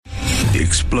the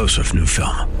explosive new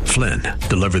film, Flynn,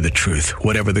 Deliver the Truth,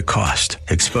 Whatever the Cost,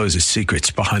 exposes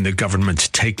secrets behind the government's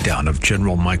takedown of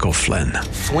General Michael Flynn.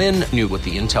 Flynn knew what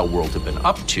the intel world had been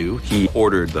up to. He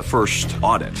ordered the first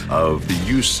audit of the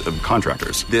use of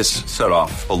contractors. This set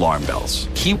off alarm bells.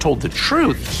 He told the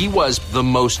truth. He was the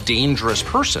most dangerous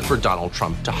person for Donald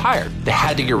Trump to hire. They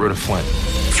had to get rid of Flynn.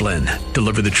 Flynn,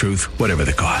 Deliver the Truth, Whatever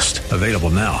the Cost. Available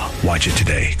now. Watch it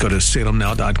today. Go to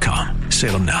salemnow.com.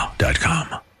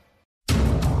 salemnow.com.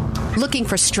 Looking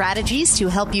for strategies to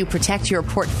help you protect your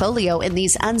portfolio in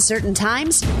these uncertain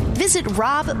times? Visit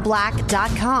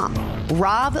robblack.com.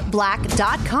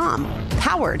 robblack.com.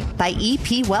 Powered by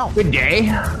EP Wealth. Good day.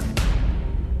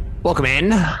 Welcome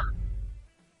in.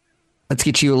 Let's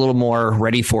get you a little more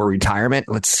ready for retirement.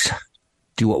 Let's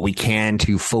do what we can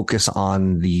to focus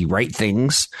on the right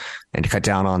things and to cut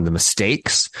down on the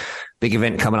mistakes. Big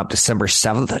event coming up December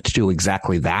 7th to do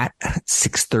exactly that at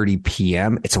 6:30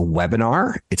 p.m. It's a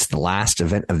webinar. It's the last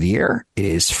event of the year. It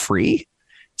is free.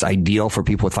 It's ideal for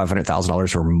people with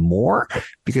 $500,000 or more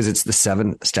because it's the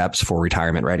 7 steps for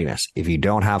retirement readiness. If you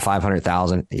don't have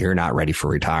 $500,000, you're not ready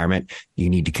for retirement. You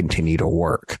need to continue to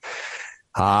work.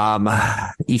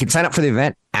 You can sign up for the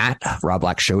event at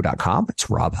robblackshow.com. It's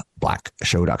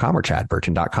robblackshow.com or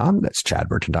chadburton.com. That's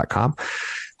chadburton.com.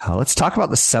 Let's talk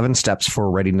about the 7 steps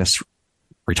for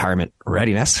retirement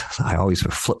readiness. I always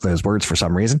flip those words for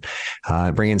some reason.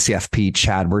 Bring in CFP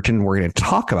Chad Burton. We're going to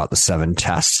talk about the 7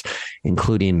 tests,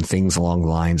 including things along the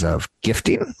lines of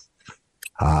gifting,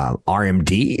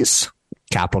 RMDs,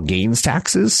 capital gains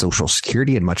taxes, Social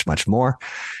Security, and much, much more.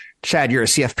 Chad, you're a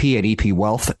CFP at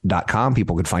epwealth.com.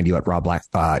 People can find you at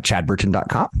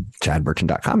chadburton.com,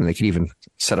 chadburton.com, and they can even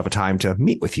set up a time to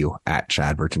meet with you at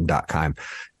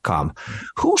chadburton.com.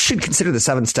 Who should consider the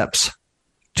 7 steps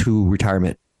to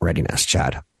retirement readiness,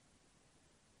 Chad?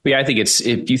 Yeah, I think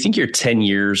if you think you're 10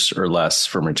 years or less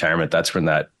from retirement, that's when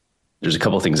there's a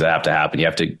couple of things that have to happen. You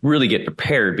have to really get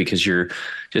prepared because you're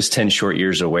just 10 short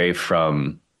years away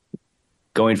from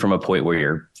going from a point where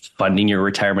you're funding your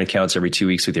retirement accounts every 2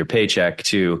 weeks with your paycheck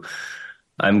to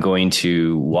I'm going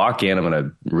to walk in, I'm going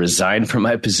to resign from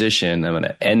my position, I'm going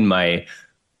to end my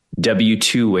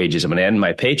W-2 wages, I'm going to end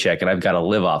my paycheck, and I've got to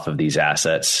live off of these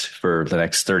assets for the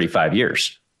next 35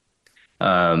 years.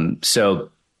 So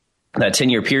that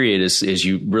 10-year period is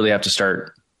you really have to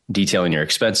start detailing your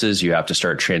expenses. You have to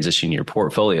start transitioning your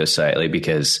portfolio slightly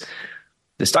because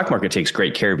the stock market takes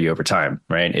great care of you over time,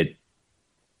 right? If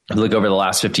you look over the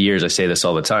last 50 years, I say this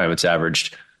all the time, it's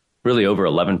averaged really over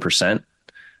 11%.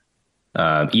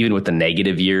 Even with the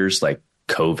negative years like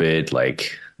COVID,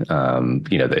 like,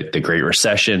 the Great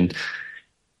Recession,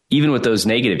 even with those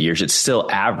negative years, it's still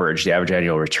the average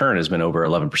annual return has been over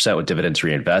 11% with dividends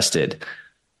reinvested.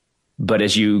 But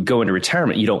as you go into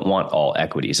retirement, you don't want all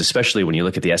equities, especially when you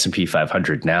look at the S&P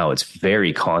 500 now, it's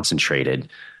very concentrated.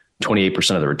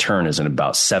 28% of the return is in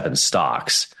about 7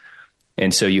 stocks.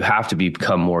 And so you have to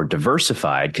become more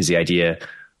diversified because the idea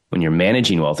when you're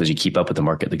managing wealth is you keep up with the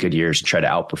market, the good years, and try to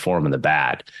outperform in the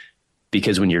bad.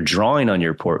 Because when you're drawing on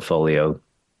your portfolio,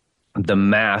 the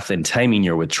math and timing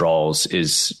your withdrawals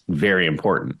is very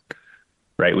important,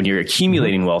 right? When you're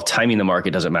accumulating wealth, timing the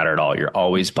market doesn't matter at all. You're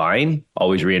always buying,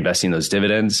 always reinvesting those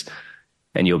dividends,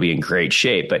 and you'll be in great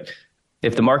shape. But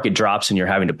if the market drops and you're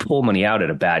having to pull money out at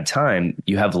a bad time,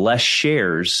 you have less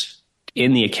shares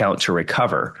in the account to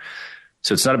recover.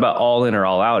 So it's not about all in or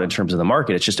all out in terms of the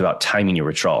market. It's just about timing your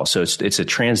withdrawal. So it's a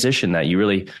transition that you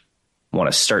really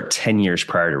want to start 10 years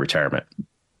prior to retirement.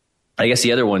 I guess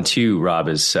the other one too, Rob,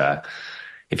 is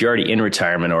if you're already in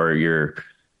retirement or you're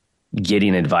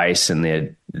getting advice and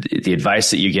the advice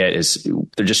that you get is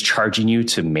they're just charging you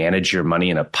to manage your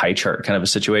money in a pie chart kind of a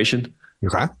situation.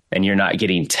 Okay. And you're not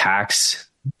getting tax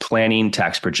planning,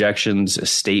 tax projections,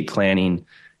 estate planning,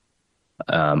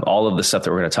 all of the stuff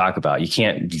that we're going to talk about. You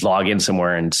can't log in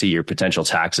somewhere and see your potential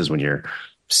taxes when you're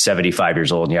 75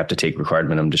 years old and you have to take required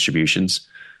minimum distributions.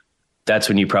 That's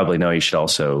when you probably know you should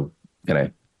also kind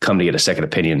of come to get a second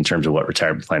opinion in terms of what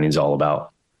retirement planning is all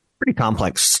about. Pretty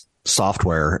complex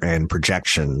software and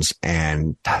projections,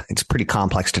 and it's pretty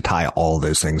complex to tie all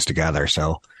those things together.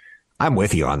 So I'm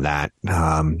with you on that.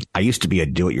 I used to be a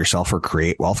do-it-yourself or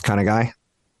create wealth kind of guy.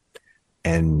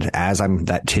 And as I'm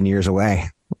that 10 years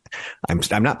away,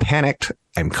 I'm not panicked.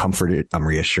 I'm comforted. I'm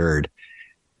reassured.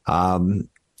 Anything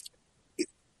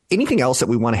else that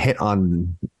we want to hit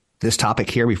on this topic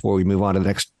here before we move on to the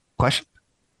next question?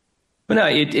 But no,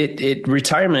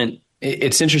 retirement,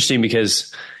 it's interesting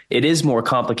because it is more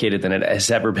complicated than it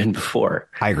has ever been before.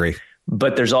 I agree.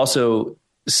 But there's also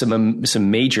some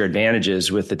major advantages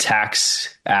with the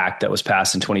Tax Act that was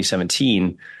passed in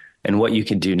 2017 and what you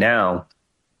can do now.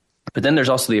 But then there's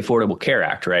also the Affordable Care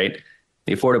Act, right?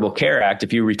 The Affordable Care Act,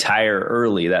 if you retire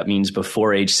early, that means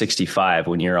before age 65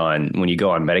 when you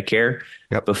go on Medicare.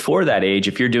 Yep. Before that age,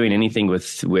 if you're doing anything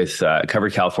with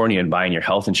Covered California and buying your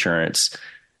health insurance,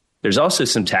 there's also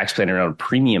some tax planning around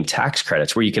premium tax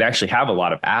credits where you can actually have a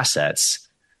lot of assets.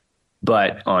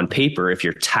 But on paper, if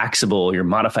your taxable, your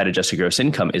modified adjusted gross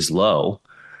income is low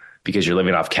because you're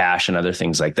living off cash and other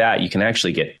things like that, you can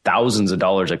actually get thousands of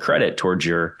dollars of credit towards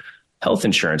your health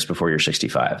insurance before you're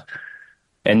 65.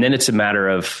 And then it's a matter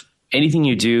of anything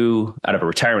you do out of a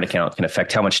retirement account can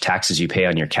affect how much taxes you pay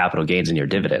on your capital gains and your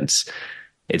dividends.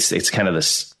 It's kind of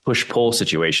this push-pull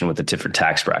situation with the different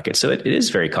tax brackets. So it is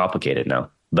very complicated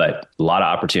now, but a lot of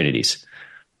opportunities.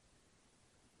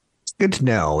 Good to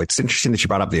know. It's interesting that you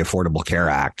brought up the Affordable Care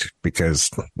Act because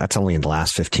that's only in the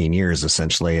last 15 years,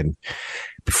 essentially. And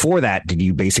before that, did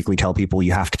you basically tell people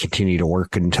you have to continue to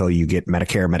work until you get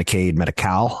Medicare, Medicaid,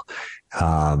 Medi-Cal,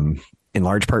 in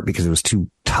large part because it was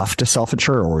too tough to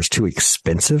self-insure or was too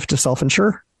expensive to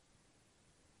self-insure?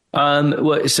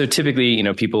 Well, so typically,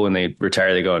 people, when they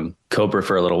retire, they go on COBRA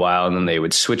for a little while and then they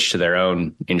would switch to their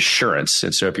own insurance.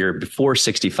 And so if you're before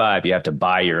 65, you have to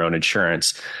buy your own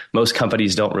insurance. Most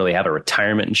companies don't really have a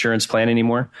retirement insurance plan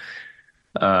anymore.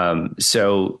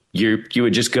 So you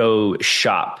would just go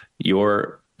shop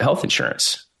your health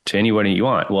insurance to anyone you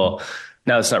want. Well,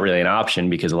 now it's not really an option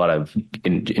because a lot of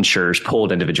insurers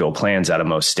pulled individual plans out of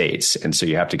most states. And so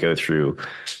you have to go through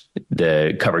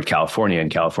the Covered California. In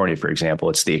California, for example,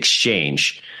 it's the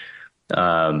exchange.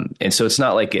 And so it's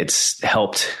not like it's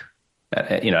helped.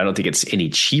 I don't think it's any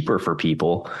cheaper for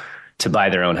people to buy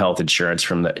their own health insurance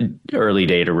from the early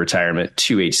date of retirement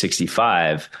to age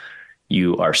 65.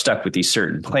 You are stuck with these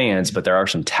certain plans, but there are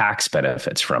some tax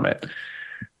benefits from it.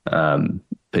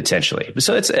 Potentially.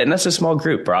 So that's a small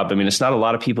group, Rob. I mean, it's not a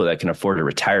lot of people that can afford to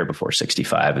retire before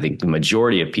 65. I think the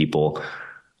majority of people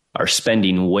are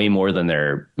spending way more than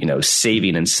they're,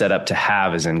 saving and set up to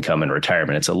have as income in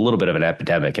retirement. It's a little bit of an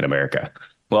epidemic in America.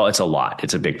 Well, it's a lot.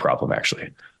 It's a big problem,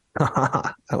 actually.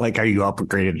 I like how you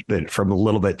upgraded it from a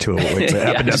little bit to it's an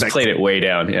epidemic. I just played it way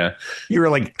down. Yeah. You were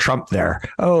like Trump there.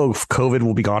 Oh, COVID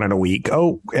will be gone in a week.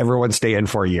 Oh, everyone stay in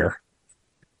for a year.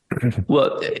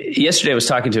 Well, yesterday I was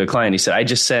talking to a client. He said, I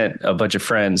just sent a bunch of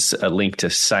friends a link to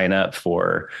sign up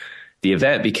for the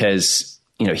event because,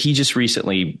 he just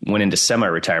recently went into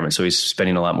semi-retirement. So he's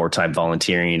spending a lot more time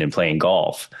volunteering and playing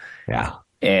golf. Yeah.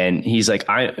 And he's like,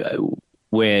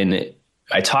 when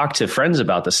I talk to friends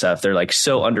about this stuff, they're like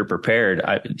so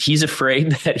underprepared. He's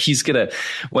afraid that he's going to,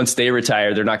 once they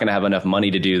retire, they're not going to have enough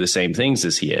money to do the same things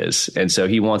as he is. And so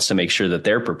he wants to make sure that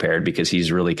they're prepared because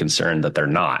he's really concerned that they're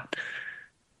not.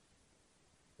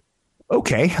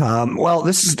 Okay. Well,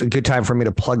 this is a good time for me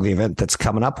to plug the event that's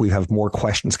coming up. We have more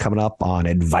questions coming up on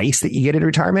advice that you get in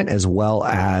retirement, as well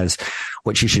as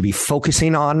what you should be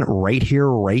focusing on right here,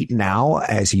 right now,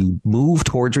 as you move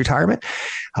towards retirement.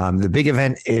 The big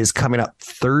event is coming up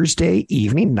Thursday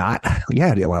evening.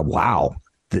 Wow.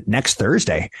 The next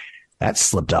Thursday. That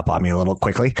slipped up on me a little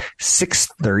quickly.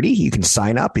 6:30. You can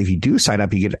sign up. If you do sign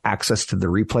up, you get access to the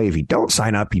replay. If you don't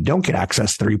sign up, you don't get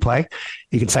access to the replay.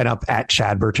 You can sign up at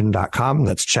chadburton.com.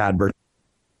 That's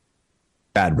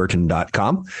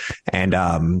chadburton.com.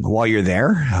 And while you're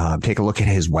there, take a look at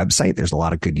his website. There's a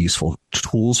lot of good, useful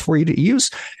tools for you to use.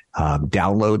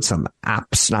 Download some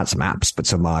apps, not some apps, but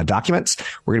some documents.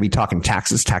 We're going to be talking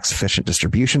taxes, tax efficient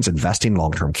distributions, investing,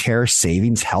 long-term care,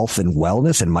 savings, health and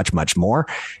wellness, and much, much more.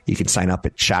 You can sign up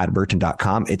at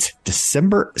chadburton.com. It's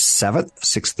December 7th,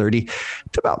 6:30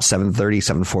 to about 7:30,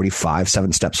 7:45,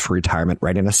 7 steps for retirement.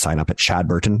 Right in a sign up at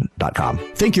chadburton.com.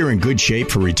 Think you're in good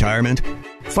shape for retirement?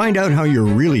 Find out how you're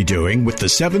really doing with the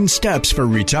 7 steps for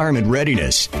retirement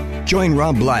readiness. Join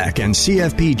Rob Black and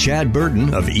CFP Chad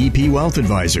Burton of EP Wealth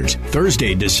Advisors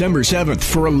Thursday, December 7th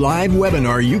for a live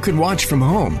webinar you can watch from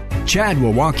home. Chad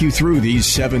will walk you through these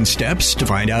 7 steps to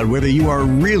find out whether you are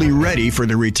really ready for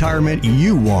the retirement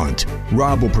you want.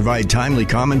 Rob will provide timely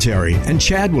commentary, and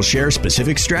Chad will share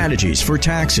specific strategies for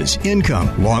taxes,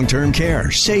 income, long-term care,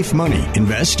 safe money,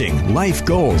 investing, life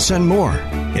goals, and more.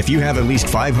 If you have at least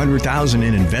 $500,000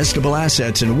 in investable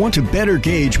assets and want to better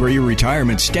gauge where your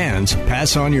retirement stands,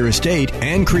 pass on your estate,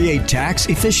 and create tax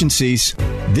efficiencies,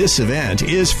 this event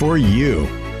is for you.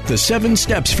 The 7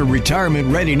 Steps for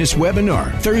Retirement Readiness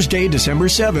webinar, Thursday, December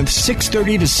 7th,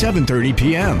 6:30 to 7:30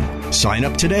 p.m. Sign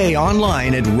up today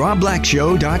online at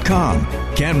robblackshow.com.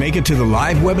 Can't make it to the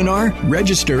live webinar?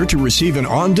 Register to receive an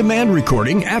on-demand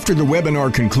recording after the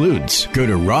webinar concludes. Go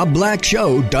to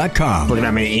robblackshow.com. Looking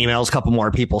at my emails, a couple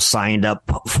more people signed up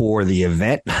for the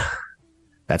event.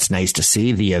 That's nice to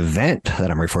see. The event that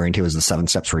I'm referring to is the 7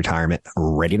 Steps Retirement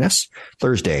Readiness,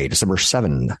 Thursday, December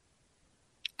 7,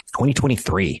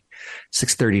 2023,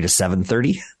 6:30 to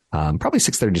 7:30, probably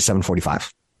 6:30 to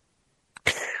 7:45.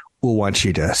 We'll want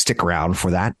you to stick around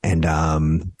for that. And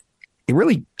it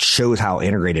really shows how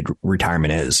integrated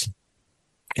retirement is.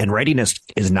 And readiness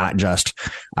is not just,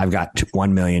 I've got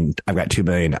 1 million, I've got 2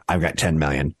 million, I've got 10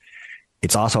 million.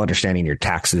 It's also understanding your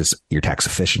taxes, your tax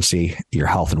efficiency, your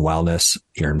health and wellness,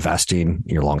 your investing,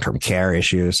 your long-term care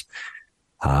issues.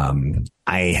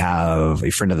 I have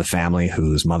a friend of the family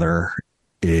whose mother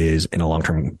is in a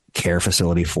long-term care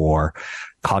facility for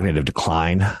cognitive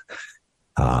decline,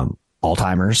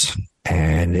 Alzheimer's,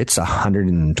 and it's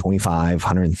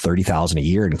 $125,000-130,000 a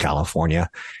year in California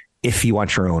if you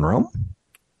want your own room.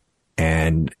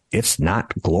 And it's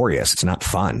not glorious. It's not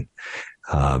fun.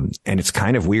 And it's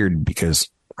kind of weird because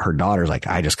her daughter's like,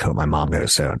 I just hope my mom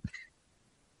goes soon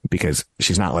because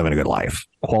she's not living a good life,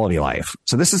 quality life.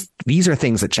 So these are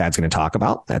things that Chad's going to talk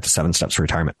about at the 7 Steps to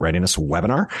Retirement Readiness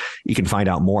webinar. You can find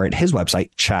out more at his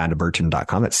website,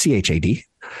 chadburton.com. That's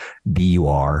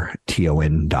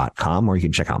ChadBurton.com, or you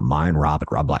can check out mine, Rob, at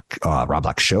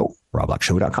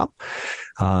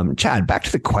robblackshow.com. Chad, back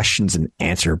to the questions and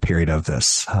answer period of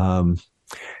this.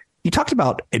 You talked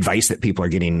about advice that people are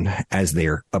getting as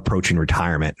they're approaching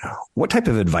retirement. What type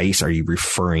of advice are you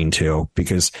referring to?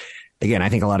 Because again, I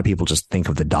think a lot of people just think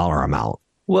of the dollar amount.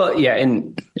 Well, yeah.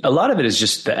 And a lot of it is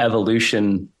just the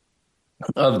evolution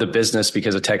of the business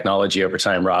because of technology over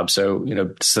time, Rob. So,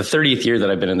 it's the 30th year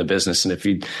that I've been in the business. And if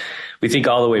we think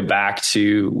all the way back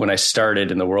to when I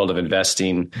started in the world of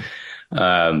investing,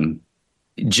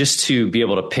 just to be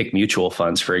able to pick mutual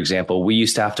funds, for example, we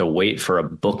used to have to wait for a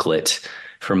booklet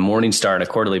from Morningstar on a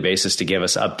quarterly basis to give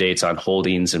us updates on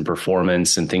holdings and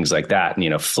performance and things like that.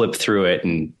 And, flip through it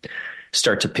and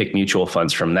start to pick mutual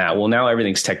funds from that. Well, now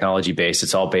everything's technology based.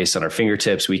 It's all based on our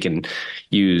fingertips. We can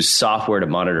use software to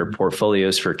monitor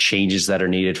portfolios for changes that are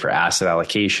needed for asset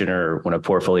allocation, or when a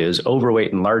portfolio is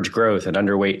overweight in large growth and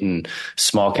underweight in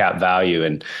small cap value.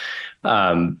 And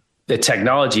the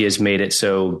technology has made it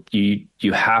so you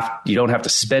don't have to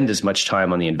spend as much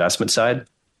time on the investment side.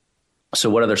 So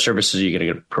what other services are you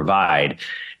going to provide?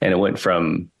 And it went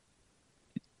from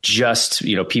just,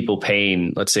 people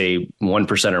paying, let's say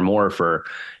 1% or more for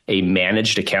a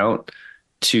managed account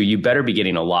to you better be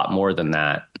getting a lot more than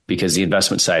that, because the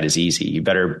investment side is easy. You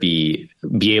better be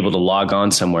able to log on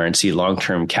somewhere and see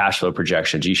long-term cash flow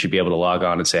projections. You should be able to log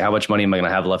on and say, how much money am I going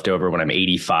to have left over when I'm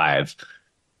 85?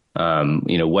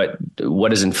 What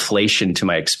does inflation to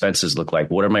my expenses look like?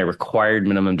 What are my required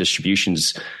minimum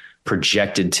distributions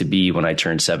projected to be when I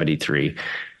turn 73?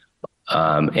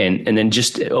 And then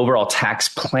just overall tax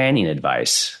planning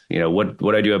advice. What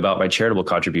do I do about my charitable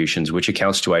contributions? Which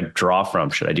accounts do I draw from?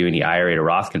 Should I do any IRA to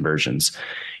Roth conversions?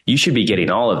 You should be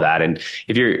getting all of that. And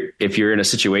if you're in a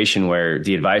situation where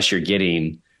the advice you're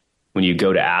getting when you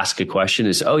go to ask a question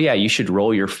is, oh yeah, you should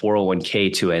roll your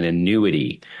 401k to an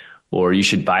annuity, or you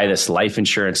should buy this life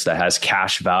insurance that has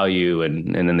cash value.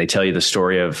 And then they tell you the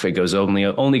story of it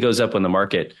only goes up when the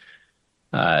market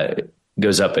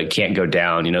goes up, it can't go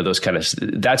down, those kind of,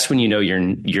 that's when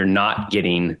you're not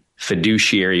getting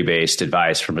fiduciary based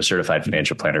advice from a certified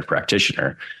financial planner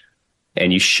practitioner.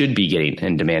 And you should be getting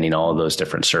and demanding all of those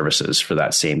different services for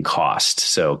that same cost.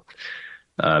 So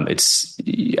I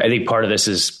think part of this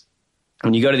is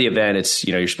when you go to the event, it's,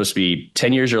 you're supposed to be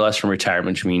 10 years or less from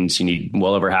retirement, which means you need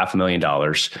well over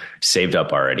 $500,000 saved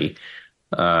up already.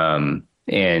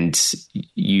 And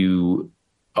you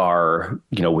are,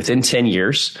 within 10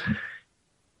 years.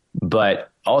 But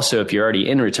also, if you're already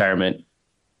in retirement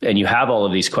and you have all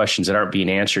of these questions that aren't being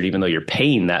answered, even though you're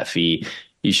paying that fee,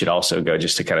 you should also go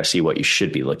just to kind of see what you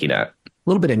should be looking at. A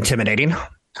little bit intimidating.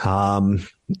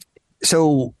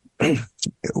 So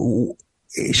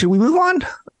should we move on?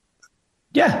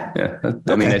 Yeah.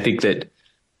 I mean, I think that,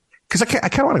 because I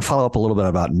kind of want to follow up a little bit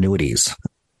about annuities.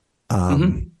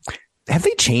 Have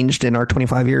they changed in our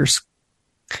 25 years?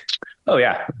 Oh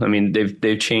yeah. I mean,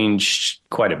 they've changed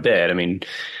quite a bit. I mean,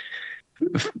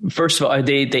 first of all,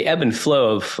 they ebb and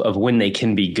flow of when they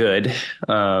can be good.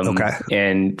 Okay.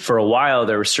 And for a while,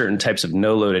 there were certain types of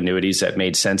no-load annuities that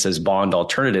made sense as bond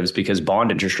alternatives because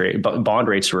bond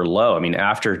rates were low. I mean,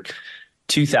 after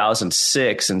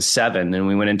 2006 and 2007, and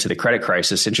we went into the credit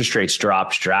crisis, interest rates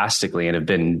dropped drastically and have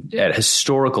been at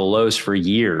historical lows for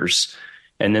years.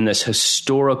 And then this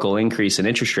historical increase in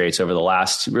interest rates over the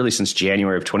last, really since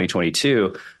January of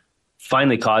 2022,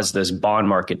 finally caused this bond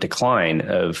market decline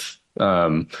of,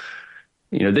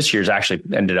 this year's actually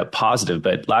ended up positive,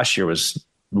 but last year was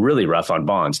really rough on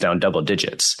bonds, down double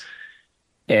digits.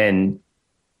 And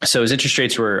So as interest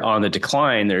rates were on the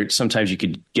decline, there sometimes you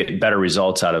could get better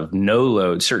results out of no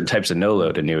load, certain types of no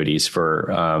load annuities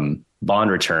for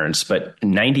bond returns. But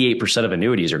 98% of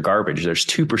annuities are garbage. There's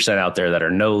 2% out there that are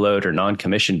no load or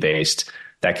non-commission based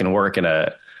that can work in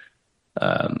a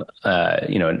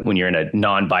when you're in a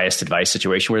non-biased advice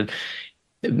situation. Where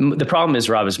the problem is,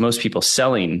 Rob, is most people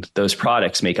selling those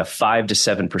products make a 5 to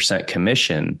 7%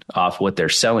 commission off what they're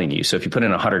selling you. So if you put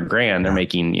in $100,000, they're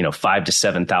making, $5,000 to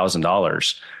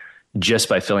 $7,000 just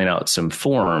by filling out some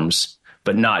forms,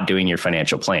 but not doing your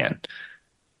financial plan.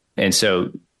 And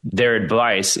so their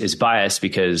advice is biased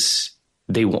because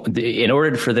in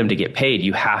order for them to get paid,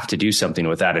 you have to do something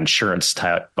with that insurance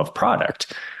type of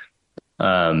product.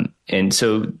 And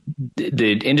so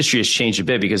the industry has changed a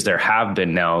bit because there have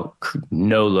been now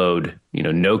no load,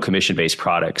 no commission based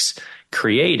products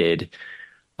created.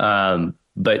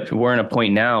 But we're in a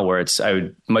point now where I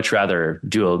would much rather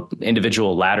do an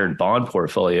individual laddered bond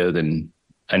portfolio than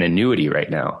an annuity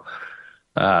right now.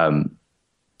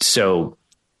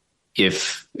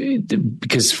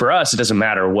 Because for us, it doesn't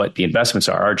matter what the investments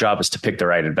are. Our job is to pick the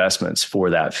right investments for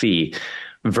that fee.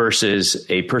 Versus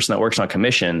a person that works on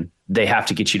commission, they have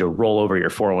to get you to roll over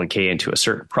your 401k into a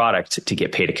certain product to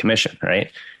get paid a commission,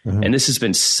 right? Mm-hmm. And this has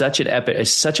been such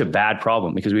a bad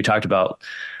problem because we talked about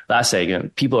last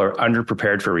segment, people are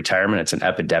underprepared for retirement. It's an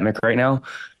epidemic right now.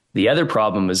 The other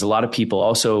problem is a lot of people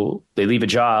also, they leave a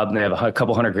job and they have a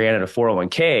couple $100,000 in a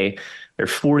 401k. They're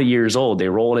 40 years old. They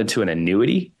roll it into an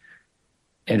annuity.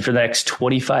 And for the next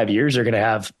 25 years, they're going to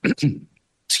have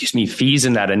fees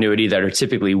in that annuity that are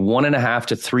typically 1.5%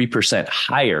 to 3%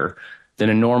 higher than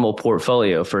a normal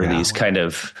portfolio for these kind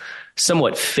of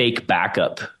somewhat fake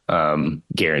backup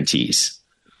guarantees.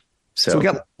 So we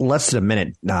got less than a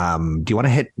minute. Do you want to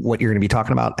hit what you're going to be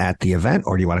talking about at the event,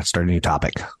 or do you want to start a new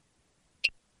topic?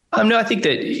 No, I think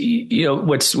that,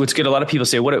 what's good. A lot of people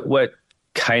say, what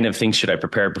kind of things should I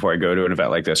prepare before I go to an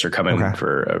event like this or come in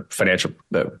for a financial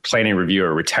planning review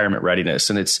or retirement readiness?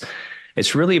 And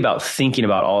it's really about thinking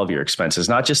about all of your expenses,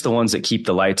 not just the ones that keep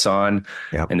the lights on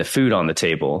and the food on the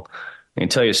table. I can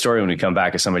tell you a story when we come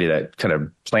back as somebody that kind of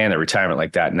planned their retirement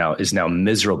like that is now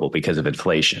miserable because of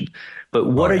inflation. But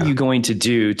what are you going to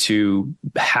do to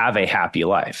have a happy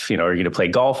life? Are you going to play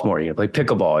golf more? Are you going to play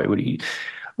pickleball?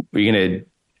 Are you going to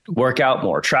work out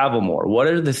more, travel more? What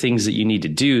are the things that you need to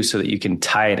do so that you can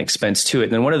tie an expense to it?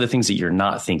 And then what are the things that you're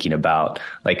not thinking about,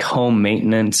 like home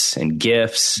maintenance and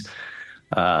gifts,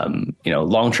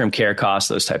 long-term care costs,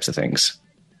 those types of things?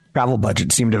 Travel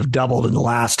budgets seem to have doubled in the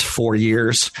last 4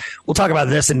 years. We'll talk about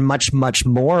this and much, much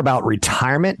more about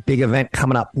retirement. Big event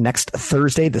coming up next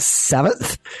Thursday, the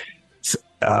 7th.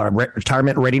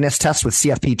 Retirement readiness test with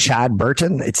CFP Chad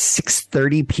Burton. It's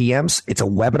 6:30 p.m. It's a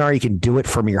webinar. You can do it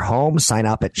from your home. Sign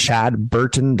up at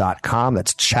chadburton.com.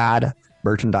 That's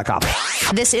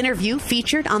chadburton.com. This interview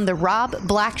featured on The Rob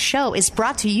Black Show is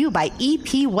brought to you by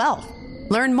EP Wealth.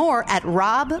 Learn more at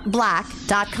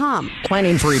robblack.com.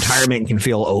 Planning for retirement can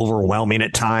feel overwhelming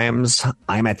at times.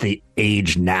 I'm at the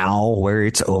age now where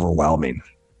it's overwhelming.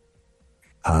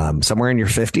 Somewhere in your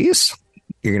 50s,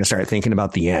 you're going to start thinking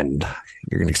about the end.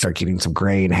 You're going to start getting some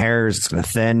graying hairs. It's going to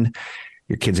thin.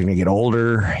 Your kids are going to get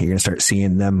older. You're going to start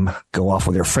seeing them go off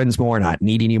with their friends more, not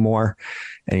need anymore.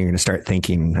 And you're going to start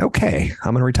thinking, okay,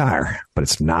 I'm going to retire. But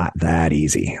it's not that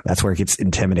easy. That's where it gets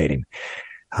intimidating.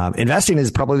 Investing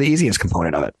is probably the easiest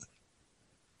component of it.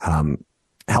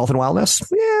 Health and wellness.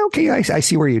 Yeah, okay. I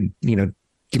see where you get a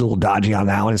little dodgy on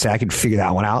that one and say, I could figure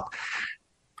that one out.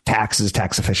 Taxes,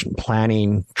 tax efficient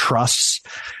planning, trusts.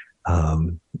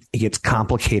 It gets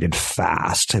complicated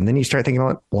fast. And then you start thinking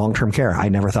about long-term care. I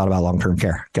never thought about long-term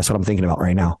care. Guess what I'm thinking about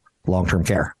right now? Long-term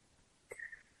care.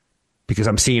 Because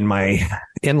I'm seeing my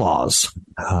in-laws,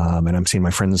 and I'm seeing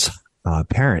my friends'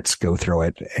 parents go through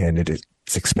it, and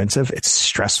it's expensive. It's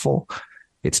stressful.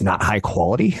 It's not high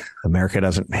quality. America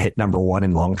doesn't hit number one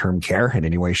in long-term care in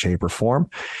any way, shape, or form.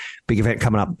 Big event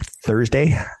coming up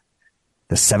Thursday,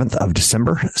 the 7th of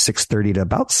December, 6:30 to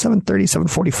about 7:30,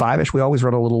 7:45-ish. We always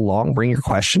run a little long. Bring your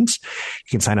questions. You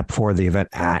can sign up for the event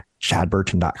at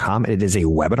chadburton.com. It is a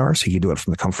webinar, so you can do it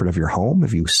from the comfort of your home.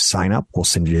 If you sign up, we'll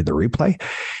send you the replay.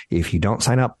 If you don't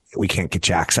sign up, we can't get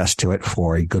you access to it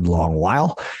for a good long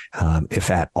while. If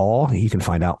at all, you can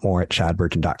find out more at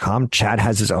chadburton.com. Chad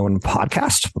has his own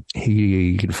podcast.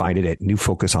 You can find it at New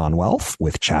Focus on Wealth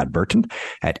with Chad Burton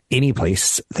at any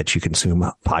place that you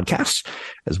consume podcasts,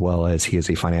 as well as he is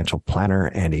a financial planner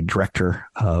and a director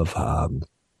of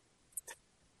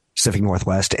Pacific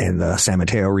Northwest and the San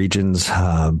Mateo regions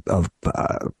of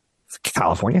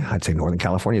California. I'd say Northern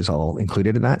California is all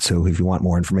included in that. So if you want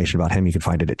more information about him, you can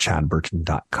find it at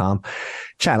chadburton.com.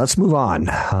 Chad, let's move on.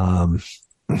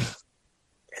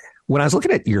 when I was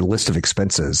looking at your list of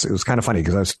expenses, it was kind of funny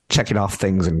because I was checking off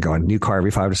things and going, new car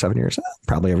every 5 to 7 years,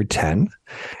 probably every 10.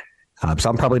 So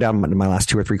I'm probably down to my last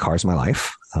 2 or 3 cars in my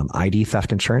life. ID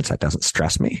theft insurance, that doesn't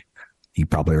stress me. You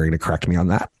probably are going to correct me on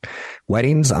that.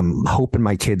 Weddings, I'm hoping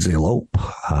my kids elope.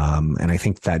 And I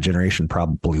think that generation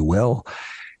probably will.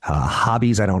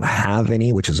 Hobbies, I don't have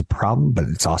any, which is a problem, but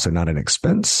it's also not an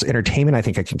expense. Entertainment, I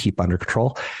think I can keep under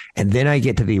control. And then I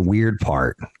get to the weird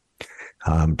part,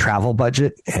 travel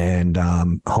budget and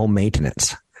home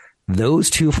maintenance. Those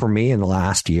two for me in the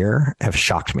last year have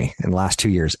shocked me. In the last 2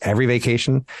 years, every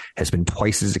vacation has been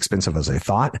twice as expensive as I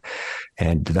thought.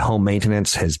 And the home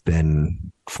maintenance has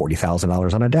been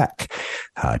 $40,000 on a deck,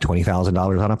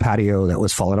 $20,000 on a patio that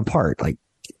was falling apart. Like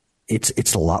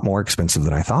it's a lot more expensive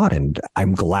than I thought. And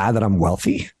I'm glad that I'm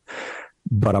wealthy,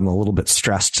 but I'm a little bit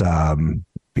stressed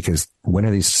because when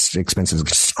are these expenses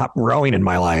going to stop growing in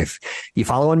my life? You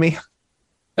following me?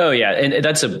 Oh, yeah. And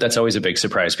that's always a big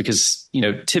surprise because,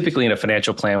 typically in a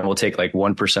financial plan, we'll take like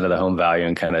 1% of the home value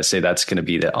and kind of say that's going to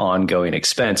be the ongoing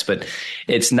expense. But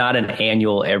it's not an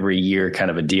annual every year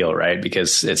kind of a deal, right?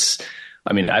 Because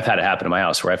I've had it happen in my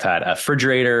house where I've had a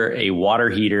refrigerator, a water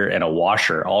heater, and a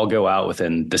washer all go out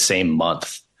within the same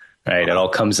month, right? It all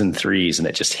comes in threes and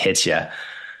it just hits you.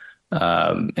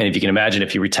 And if you can imagine,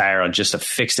 if you retire on just a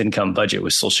fixed income budget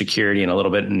with Social Security and a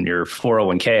little bit in your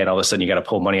 401k, and all of a sudden you got to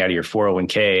pull money out of your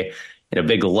 401k in a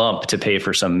big lump to pay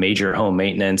for some major home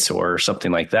maintenance or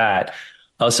something like that,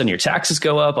 all of a sudden your taxes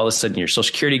go up. All of a sudden your Social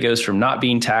Security goes from not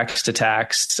being taxed to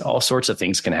taxed. All sorts of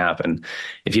things can happen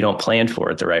if you don't plan for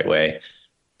it the right way.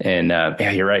 And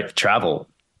you're right. Travel.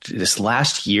 This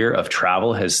last year of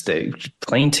travel has the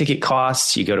plane ticket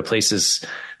costs. You go to places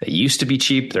that used to be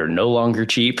cheap. They're no longer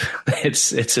cheap.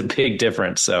 It's a big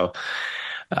difference. So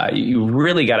you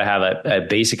really got to have a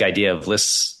basic idea of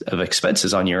lists of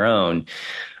expenses on your own.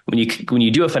 When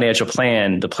you do a financial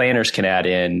plan, the planners can add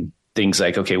in things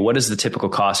like, okay, what is the typical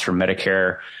cost for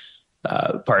Medicare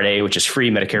Part A, which is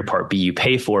free, Medicare Part B you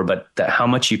pay for, but how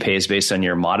much you pay is based on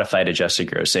your modified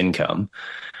adjusted gross income.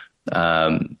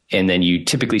 And then you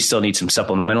typically still need some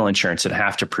supplemental insurance and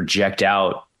have to project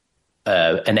out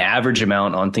an average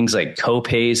amount on things like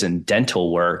co-pays and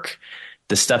dental work,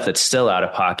 the stuff that's still out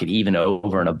of pocket, even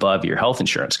over and above your health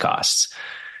insurance costs.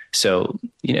 So,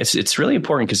 it's really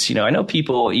important because, I know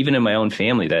people, even in my own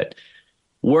family, that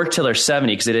work till they're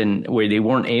 70 because they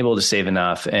weren't able to save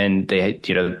enough. And they,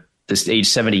 this age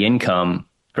 70 income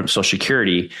from Social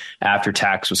Security after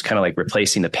tax was kind of like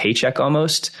replacing the paycheck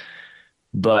almost.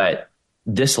 But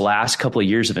this last couple of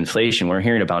years of inflation, we're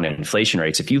hearing about inflation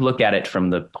rates. If you look at it from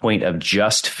the point of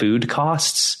just food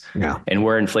costs and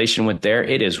where inflation went there,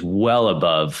 it is well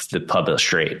above the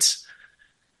published rates.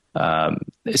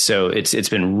 So it's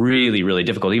been really, really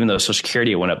difficult. Even though Social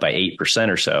Security went up by 8%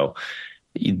 or so,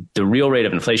 the real rate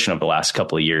of inflation over the last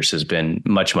couple of years has been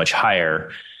much, much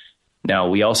higher. Now,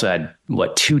 we also had,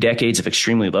 2 decades of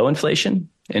extremely low inflation.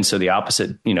 And so the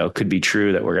opposite, could be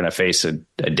true that we're going to face a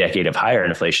decade of higher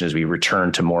inflation as we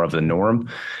return to more of the norm.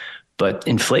 But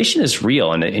inflation is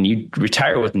real, and you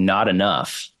retire with not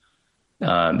enough.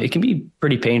 It can be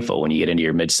pretty painful when you get into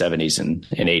your mid 70s and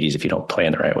 80s if you don't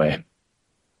plan the right way.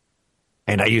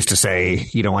 And I used to say,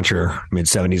 you don't want your mid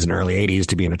 70s and early 80s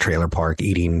to be in a trailer park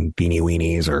eating beanie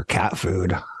weenies or cat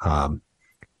food.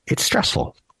 It's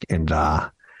stressful. And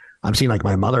I'm seeing like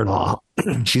my mother-in-law,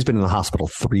 she's been in the hospital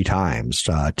 3 times,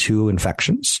 2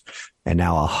 infections, and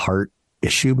now a heart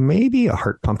issue, maybe a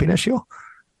heart pumping issue.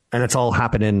 And it's all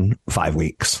happened in 5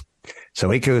 weeks.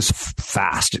 So it goes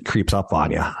fast. It creeps up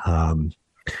on you.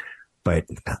 But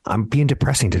I'm being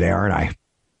depressing today, aren't I?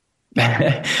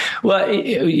 Well,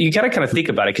 you got to kind of think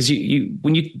about it because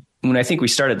when I think we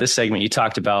started this segment, you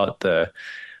talked about the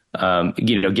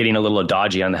getting a little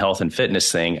dodgy on the health and fitness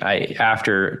thing.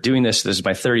 After doing this is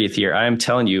my 30th year. I am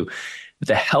telling you,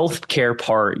 the healthcare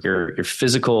part, your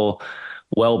physical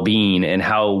well-being and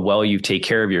how well you take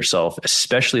care of yourself,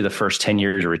 especially the first 10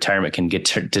 years of retirement, can get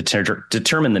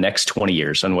determine the next 20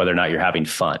 years on whether or not you're having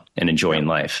fun and enjoying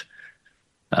life.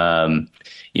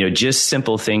 Just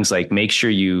simple things like make sure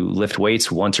you lift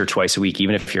weights once or twice a week,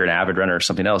 even if you're an avid runner or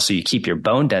something else, so you keep your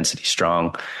bone density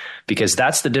strong. Because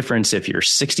that's the difference if you're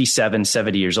 67,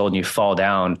 70 years old and you fall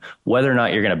down, whether or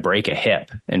not you're going to break a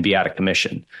hip and be out of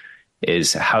commission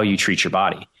is how you treat your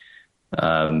body.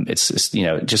 It's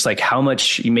just like how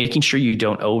much making sure you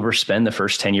don't overspend the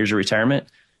first 10 years of retirement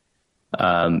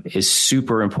is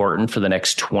super important for the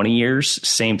next 20 years.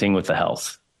 Same thing with the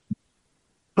health.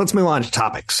 Let's move on to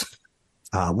topics.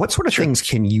 What sort of things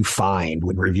can you find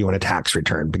when reviewing a tax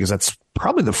return? Because that's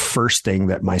probably the first thing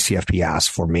that my CFP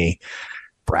asks for me.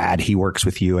 Brad, he works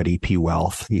with you at EP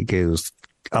Wealth. He goes,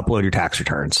 upload your tax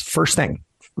returns. First thing.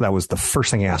 That was the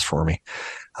first thing he asked for me.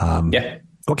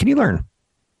 What can you learn?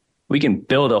 We can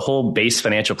build a whole base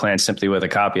financial plan simply with a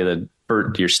copy of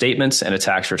your statements and a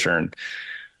tax return.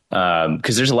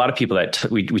 Because there's a lot of people that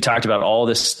we talked about all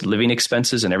this living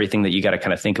expenses and everything that you got to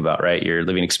kind of think about, right? Your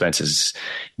living expenses,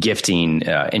 gifting,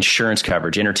 insurance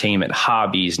coverage, entertainment,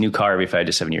 hobbies, new car every 5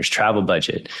 to 7 years, travel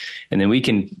budget. And then we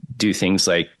can do things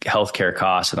like healthcare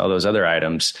costs and all those other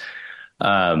items.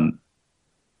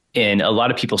 And a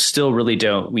lot of people still really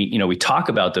don't, we talk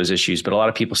about those issues, but a lot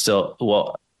of people still,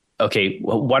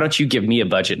 why don't you give me a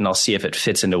budget and I'll see if it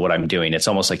fits into what I'm doing? It's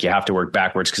almost like you have to work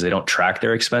backwards because they don't track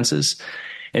their expenses.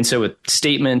 And so with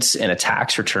statements and a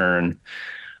tax return,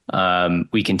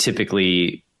 we can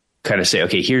typically kind of say,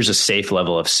 okay, here's a safe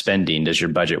level of spending. Does your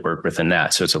budget work within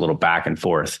that? So it's a little back and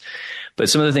forth. But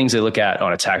some of the things they look at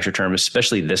on a tax return,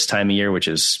 especially this time of year, which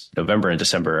is November and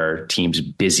December, are our team's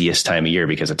busiest time of year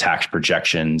because of tax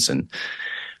projections and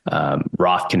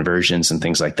Roth conversions and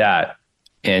things like that.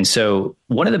 And so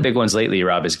one of the big ones lately,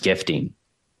 Rob, is gifting,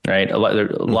 right? A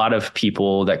lot of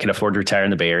people that can afford to retire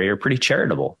in the Bay Area are pretty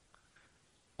charitable.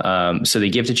 So they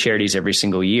give to charities every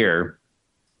single year.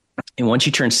 And once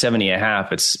you turn 70 and a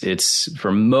half, it's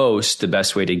for most, the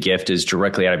best way to gift is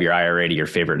directly out of your IRA to your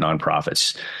favorite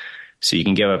nonprofits. So you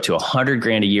can give up to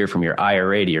 $100,000 a year from your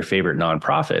IRA to your favorite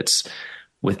nonprofits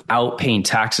without paying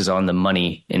taxes on the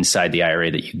money inside the IRA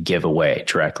that you give away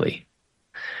directly.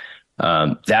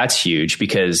 That's huge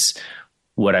because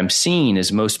what I'm seeing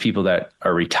is most people that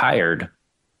are retired,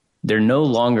 they're no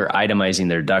longer itemizing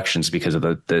their deductions because of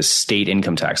the state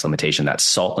income tax limitation, that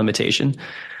SALT limitation.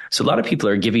 So a lot of people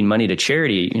are giving money to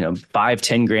charity,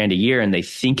 $5-10 a year, and they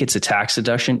think it's a tax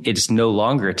deduction. It's no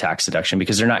longer a tax deduction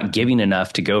because they're not giving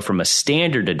enough to go from a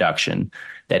standard deduction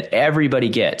that everybody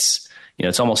gets.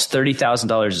 It's almost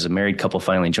 $30,000 as a married couple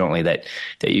filing jointly that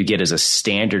you get as a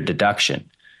standard deduction.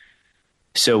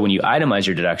 So when you itemize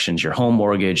your deductions, your home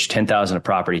mortgage, $10,000 of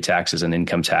property taxes and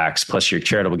income tax, plus your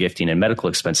charitable gifting and medical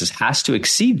expenses has to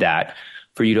exceed that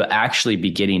for you to actually be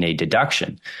getting a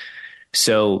deduction.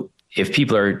 So if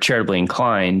people are charitably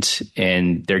inclined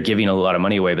and they're giving a lot of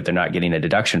money away, but they're not getting a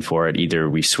deduction for it, either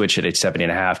we switch it at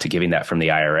 70.5 to giving that from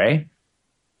the IRA.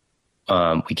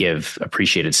 We give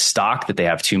appreciated stock that they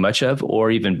have too much of,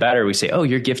 or even better, we say, oh,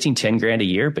 you're gifting $10,000 a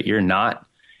year, but you're not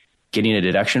getting a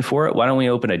deduction for it. Why don't we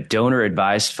open a donor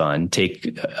advised fund,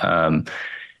 take, 10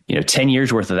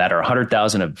 years worth of that or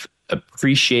 100,000 of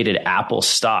appreciated Apple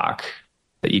stock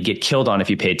that you'd get killed on if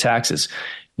you paid taxes,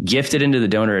 gift it into the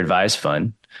donor advised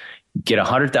fund, get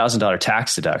 $100,000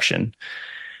 tax deduction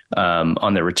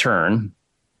on the return.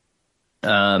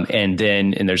 And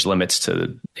there's limits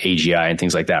to AGI and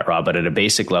things like that, Rob. But at a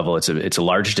basic level, it's a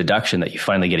large deduction that you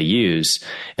finally get to use.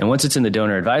 And once it's in the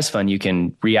donor advised fund, you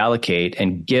can reallocate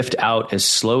and gift out as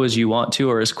slow as you want to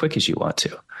or as quick as you want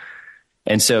to.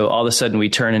 And so all of a sudden we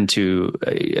turn into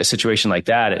a situation like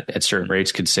that at certain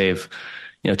rates could save,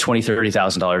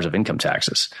 $20,000-$30,000 of income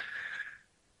taxes.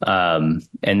 And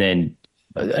then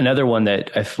another one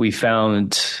that we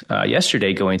found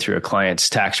yesterday going through a client's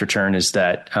tax return is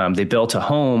that they built a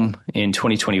home in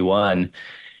 2021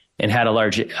 and had a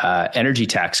large energy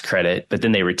tax credit, but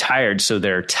then they retired. So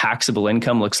their taxable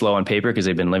income looks low on paper because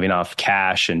they've been living off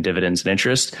cash and dividends and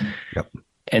interest. Yep.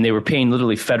 And they were paying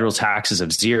literally federal taxes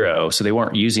of zero. So they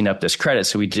weren't using up this credit.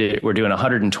 So we're doing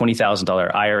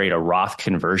 $120,000 IRA to Roth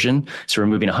conversion. So we're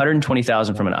moving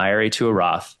 $120,000 from an IRA to a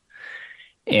Roth.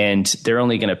 And they're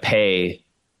only going to pay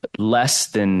less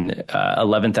than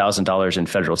 $11,000 in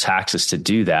federal taxes to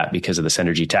do that because of this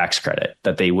energy tax credit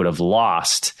that they would have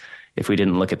lost if we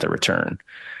didn't look at the return.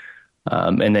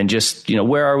 And then just,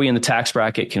 where are we in the tax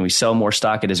bracket? Can we sell more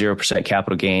stock at a 0%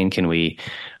 capital gain? Can we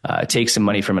take some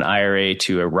money from an IRA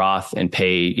to a Roth and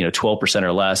pay, 12%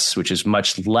 or less, which is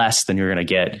much less than you're going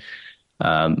to get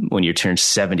when you turn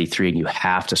 73 and you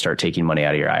have to start taking money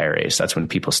out of your IRAs. That's when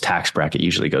people's tax bracket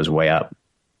usually goes way up.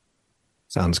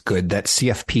 Sounds good. That's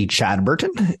CFP Chad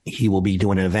Burton. He will be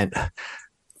doing an event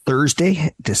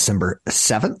Thursday, December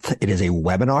 7th. It is a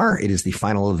webinar. It is the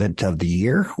final event of the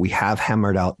year. We have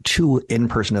hammered out 2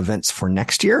 in-person events for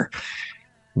next year.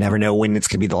 Never know when it's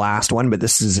going to be the last one, but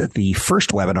this is the first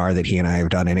webinar that he and I have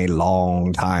done in a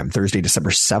long time. Thursday, December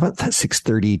 7th,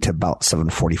 6:30 to about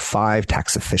 7:45,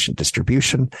 tax efficient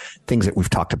distribution, things that we've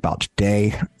talked about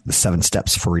today, the 7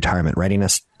 steps for retirement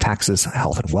readiness, taxes,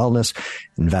 health and wellness,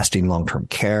 investing, long-term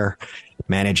care,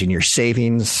 managing your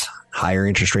savings, higher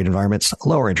interest rate environments,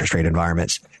 lower interest rate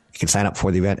environments, You can sign up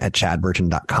for the event at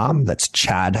chadburton.com. That's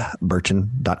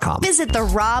chadburton.com. Visit The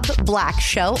Rob Black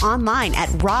Show online at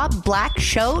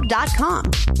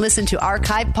robblackshow.com. Listen to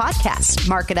archived podcasts,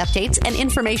 market updates, and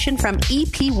information from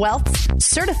EP Wealth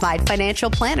certified financial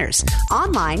planners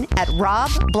online at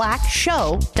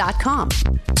robblackshow.com.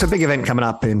 It's a big event coming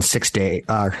up in Thursday,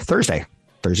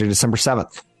 December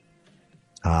 7th.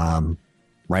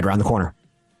 Right around the corner.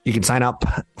 You can sign up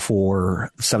for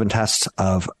 7 tests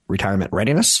of retirement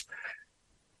readiness.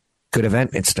 Good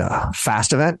event. It's a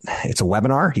fast event. It's a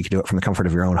webinar. You can do it from the comfort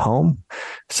of your own home.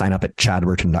 Sign up at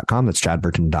chadburton.com. That's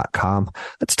chadburton.com.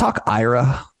 Let's talk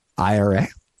IRA,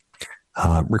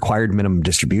 required minimum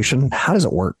distribution. How does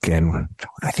it work? And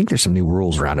I think there's some new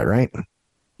rules around it, right?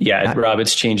 Yeah, Rob,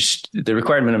 it's changed. The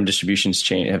required minimum distributions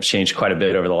have changed quite a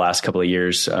bit over the last couple of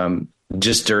years.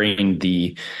 Just during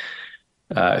the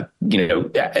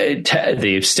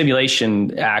the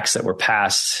stimulation acts that were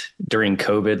passed during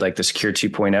COVID, like the Secure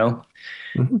 2.0,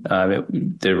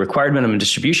 the required minimum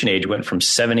distribution age went from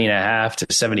 70.5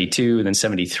 to 72, and then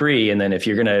 73. And then if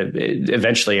you're going to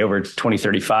eventually over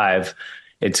 2035,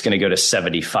 it's going to go to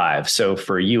 75. So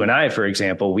for you and I, for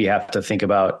example, we have to think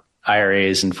about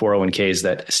IRAs and 401ks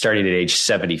that starting at age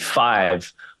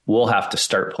 75, we'll have to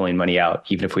start pulling money out,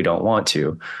 even if we don't want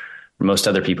to. For most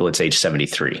other people, it's age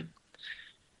 73.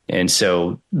 And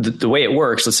so the way it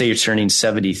works, let's say you're turning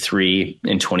 73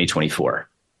 in 2024,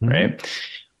 right?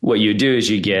 What you do is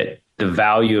you get the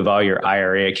value of all your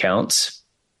IRA accounts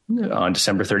on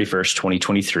December 31st,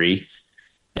 2023.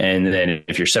 And then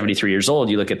if you're 73 years old,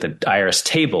 you look at the IRS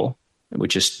table,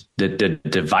 which is the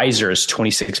divisor is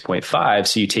 26.5.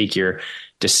 So you take your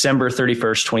December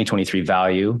 31st, 2023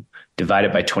 value, divide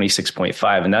it by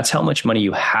 26.5. And that's how much money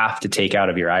you have to take out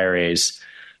of your IRAs.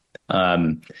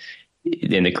 And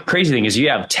the crazy thing is you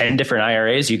have 10 different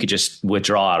IRAs. You could just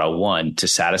withdraw out of one to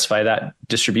satisfy that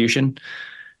distribution.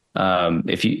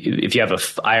 If you have an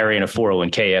IRA and a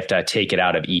 401k, you have to take it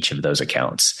out of each of those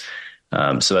accounts.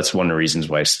 So that's one of the reasons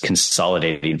why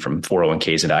consolidating from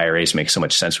 401ks into IRAs makes so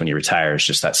much sense when you retire, is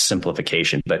just that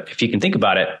simplification. But if you can think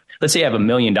about it, let's say you have $1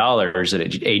 million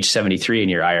at age 73 in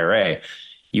your IRA,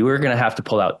 you are going to have to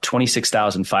pull out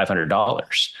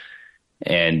 $26,500.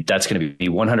 And that's going to be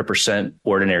 100%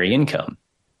 ordinary income.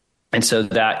 And so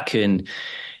that can,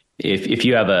 if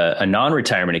you have a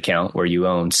non-retirement account where you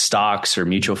own stocks or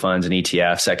mutual funds and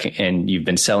ETFs, and you've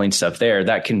been selling stuff there,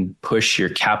 that can push your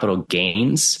capital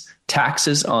gains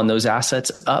taxes on those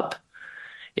assets up.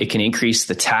 It can increase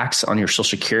the tax on your Social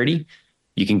Security.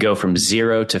 You can go from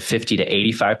 0 to 50 to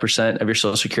 85% of your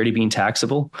Social Security being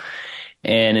taxable.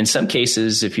 And in some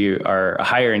cases, if you are a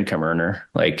higher income earner,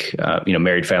 like,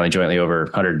 married, family, jointly over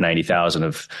 190,000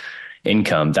 of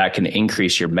income, that can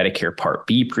increase your Medicare Part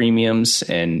B premiums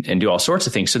and do all sorts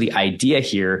of things. So the idea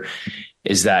here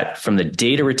is that from the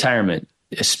date of retirement,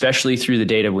 especially through the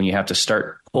date of when you have to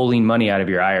start pulling money out of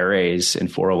your IRAs and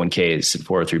 401ks and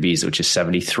 403bs, which is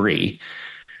 73,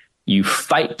 you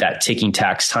fight that ticking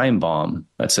tax time bomb.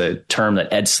 That's a term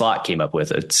that Ed Slott came up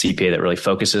with, a CPA that really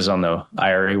focuses on the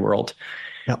IRA world.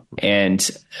 Yep.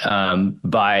 And from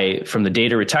the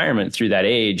date of retirement through that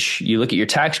age, you look at your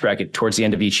tax bracket towards the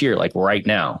end of each year, like right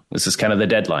now. This is kind of the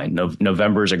deadline.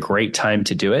 November is a great time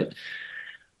to do it.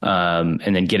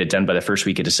 And then get it done by the first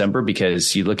week of December,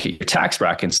 because you look at your tax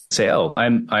bracket and say, oh,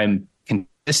 I'm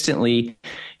consistently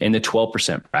in the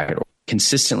 12% bracket, or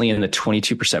consistently in the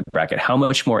 22% bracket. How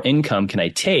much more income can I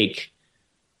take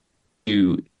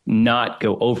to not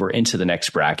go over into the next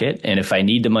bracket? And if I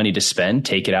need the money to spend,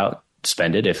 take it out,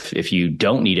 spend it. If you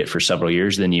don't need it for several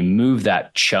years, then you move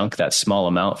that chunk, that small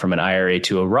amount, from an IRA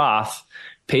to a Roth,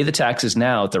 pay the taxes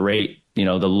now at the rate, the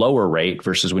lower rate,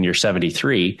 versus when you're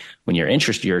 73, when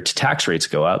your tax rates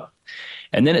go up.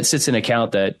 And then it sits in an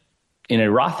account that in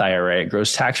a Roth IRA, it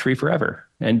grows tax-free forever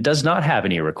and does not have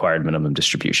any required minimum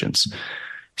distributions.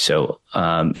 So,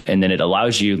 and then it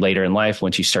allows you later in life,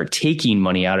 once you start taking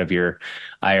money out of your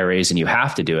IRAs and you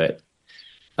have to do it.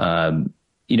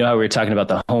 You know how we were talking about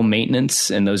the home maintenance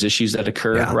and those issues that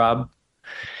occur, Rob?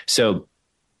 So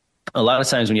a lot of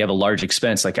times when you have a large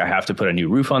expense, like I have to put a new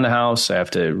roof on the house, I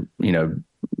have to,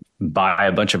 buy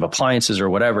a bunch of appliances or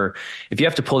whatever. If you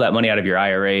have to pull that money out of your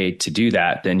IRA to do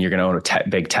that, then you're going to own a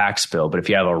big tax bill. But if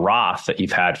you have a Roth that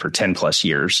you've had for 10 plus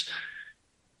years,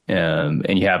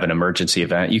 and you have an emergency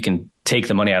event, you can take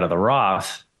the money out of the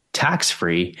Roth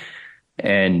tax-free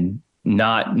and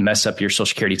not mess up your Social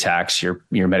Security tax, your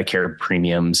Medicare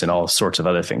premiums, and all sorts of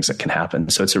other things that can happen.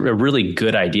 So it's a really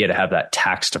good idea to have that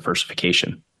tax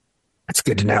diversification. That's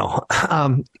good to know.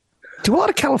 Do a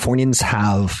lot of Californians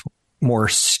have more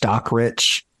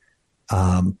stock-rich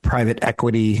private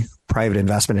equity, private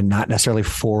investment, and not necessarily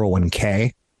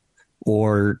 401k?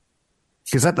 Or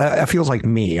because that feels like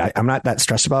me. I'm not that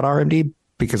stressed about RMD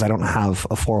because I don't have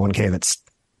a 401k that's,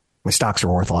 my stocks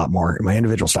are worth a lot more. My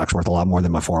individual stocks are worth a lot more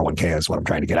than my 401k is what I'm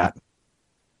trying to get at.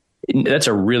 That's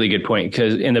a really good point,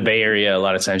 because in the Bay Area, a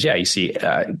lot of times, you see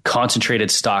concentrated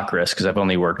stock risk, because I've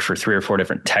only worked for 3 or 4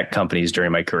 different tech companies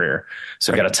during my career.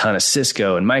 So I've got a ton of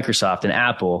Cisco and Microsoft and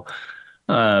Apple.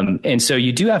 And so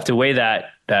you do have to weigh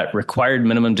that required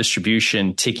minimum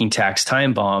distribution, ticking tax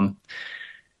time bomb.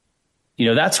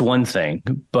 That's one thing,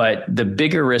 but the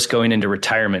bigger risk going into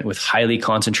retirement with highly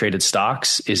concentrated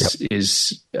stocks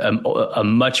is a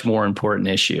much more important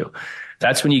issue.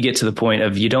 That's when you get to the point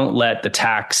of, you don't let the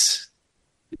tax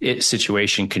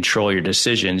situation control your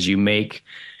decisions. You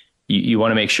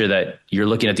want to make sure that you're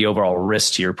looking at the overall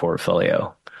risk to your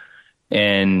portfolio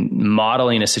and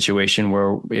modeling a situation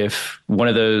where if one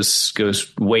of those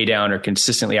goes way down or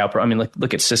consistently out,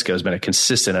 look at Cisco has been a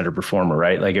consistent underperformer,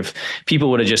 right? Like if people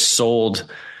would have just sold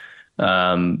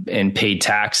and paid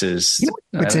taxes.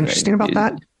 What's interesting about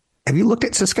that? Have you looked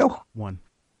at Cisco?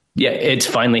 Yeah, it's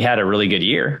finally had a really good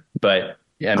year, but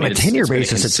on a 10-year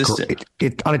basis,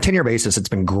 on a 10-year basis, it's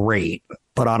been great,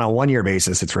 but on a 1-year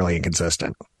basis, it's really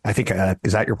inconsistent. I think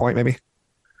is that your point, maybe?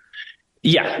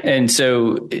 Yeah. And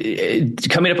so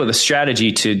coming up with a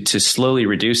strategy to slowly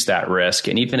reduce that risk.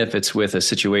 And even if it's with a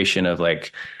situation of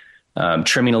like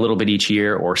trimming a little bit each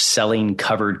year or selling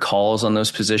covered calls on those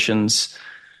positions,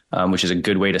 which is a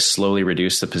good way to slowly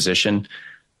reduce the position.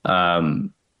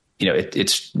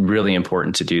 It's really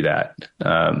important to do that.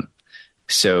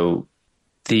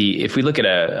 If we look at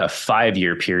a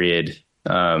 5-year period,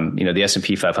 the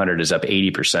S&P 500 is up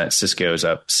 80%. Cisco is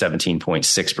up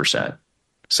 17.6%.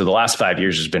 So the last 5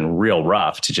 years has been real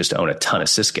rough to just own a ton of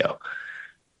Cisco.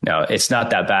 Now, it's not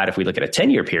that bad if we look at a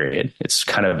 10-year period. It's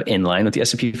kind of in line with the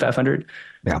S&P 500.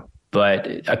 Yeah.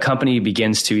 But a company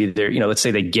begins to either, let's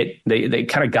say they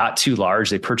kind of got too large.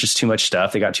 They purchased too much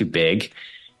stuff. They got too big.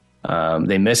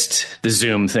 They missed the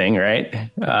Zoom thing,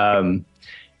 right? And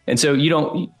so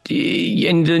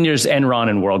and then there's Enron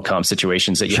and WorldCom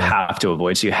situations that you have to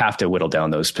avoid. So you have to whittle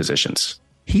down those positions.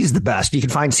 He's the best. You can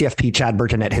find CFP Chad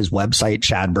Burton at his website,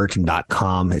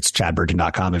 chadburton.com. It's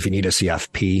chadburton.com if you need a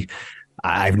CFP.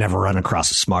 I've never run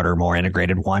across a smarter, more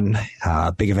integrated one.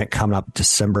 Big event coming up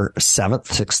December 7th,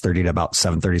 6:30 to about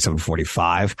 7:30,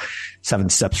 7:45. 7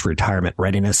 steps for retirement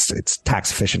readiness. It's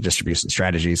tax efficient distribution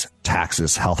strategies,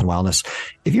 taxes, health and wellness.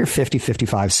 If you're 50,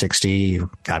 55, 60,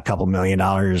 got a couple $1 million,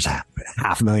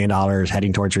 $500,000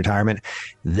 heading towards retirement,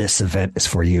 this event is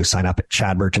for you. Sign up at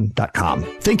chadburton.com.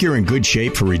 Think you're in good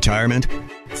shape for retirement?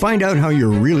 Find out how you're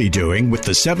really doing with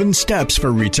the 7 steps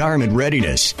for retirement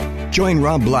readiness. Join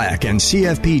Rob Black and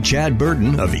CFP Chad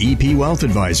Burton of EP Wealth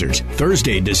Advisors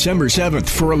Thursday, December 7th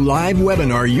for a live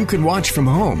webinar you can watch from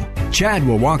home. Chad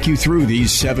will walk you through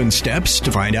these 7 steps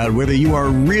to find out whether you are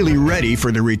really ready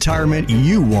for the retirement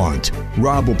you want.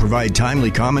 Rob will provide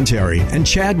timely commentary, and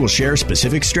Chad will share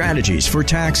specific strategies for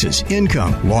taxes,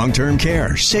 income, long-term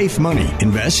care, safe money,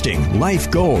 investing,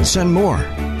 life goals, and more.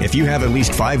 If you have at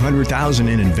least $500,000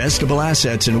 in investable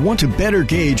assets and want to better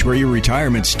gauge where your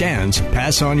retirement stands,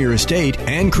 pass on your estate,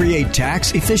 and create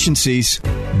tax efficiencies,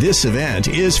 this event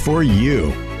is for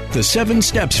you. The 7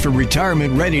 Steps for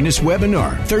Retirement Readiness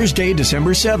webinar, Thursday,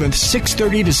 December 7th,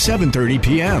 6:30 to 7:30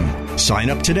 p.m. Sign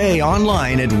up today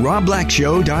online at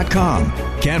robblackshow.com.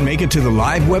 Can't make it to the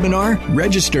live webinar?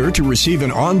 Register to receive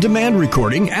an on-demand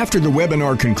recording after the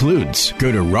webinar concludes.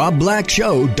 Go to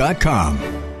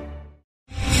robblackshow.com.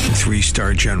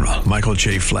 3-star General Michael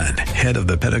J. Flynn, head of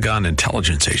the Pentagon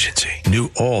Intelligence Agency, knew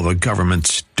all the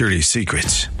government's dirty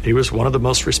secrets. He was one of the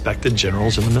most respected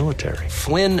generals in the military.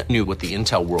 Flynn knew what the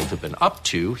intel world had been up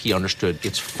to. He understood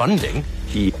its funding.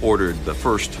 He ordered the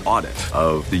first audit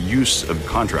of the use of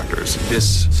contractors.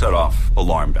 This set off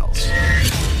alarm bells.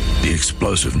 The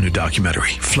explosive new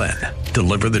documentary, Flynn,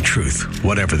 Deliver the Truth,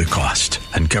 Whatever the Cost,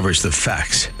 uncovers the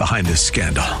facts behind this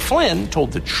scandal. Flynn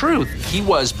told the truth. He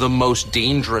was the most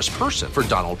dangerous person for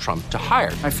Donald Trump to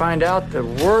hire. I find out the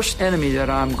worst enemy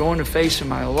that I'm going to face in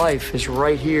my life is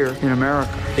right here in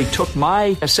America. They took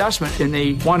my assessment and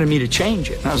they wanted me to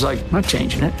change it. And I was like, I'm not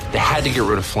changing it. They had to get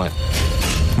rid of Flynn.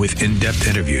 With in-depth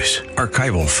interviews,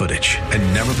 archival footage,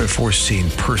 and never-before-seen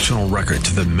personal records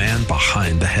of the man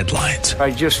behind the headlines.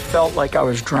 I just felt like I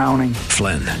was drowning.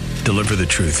 Flynn, Deliver the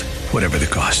Truth, Whatever the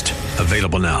Cost.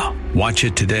 Available now. Watch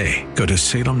it today. Go to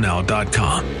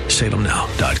salemnow.com.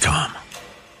 salemnow.com.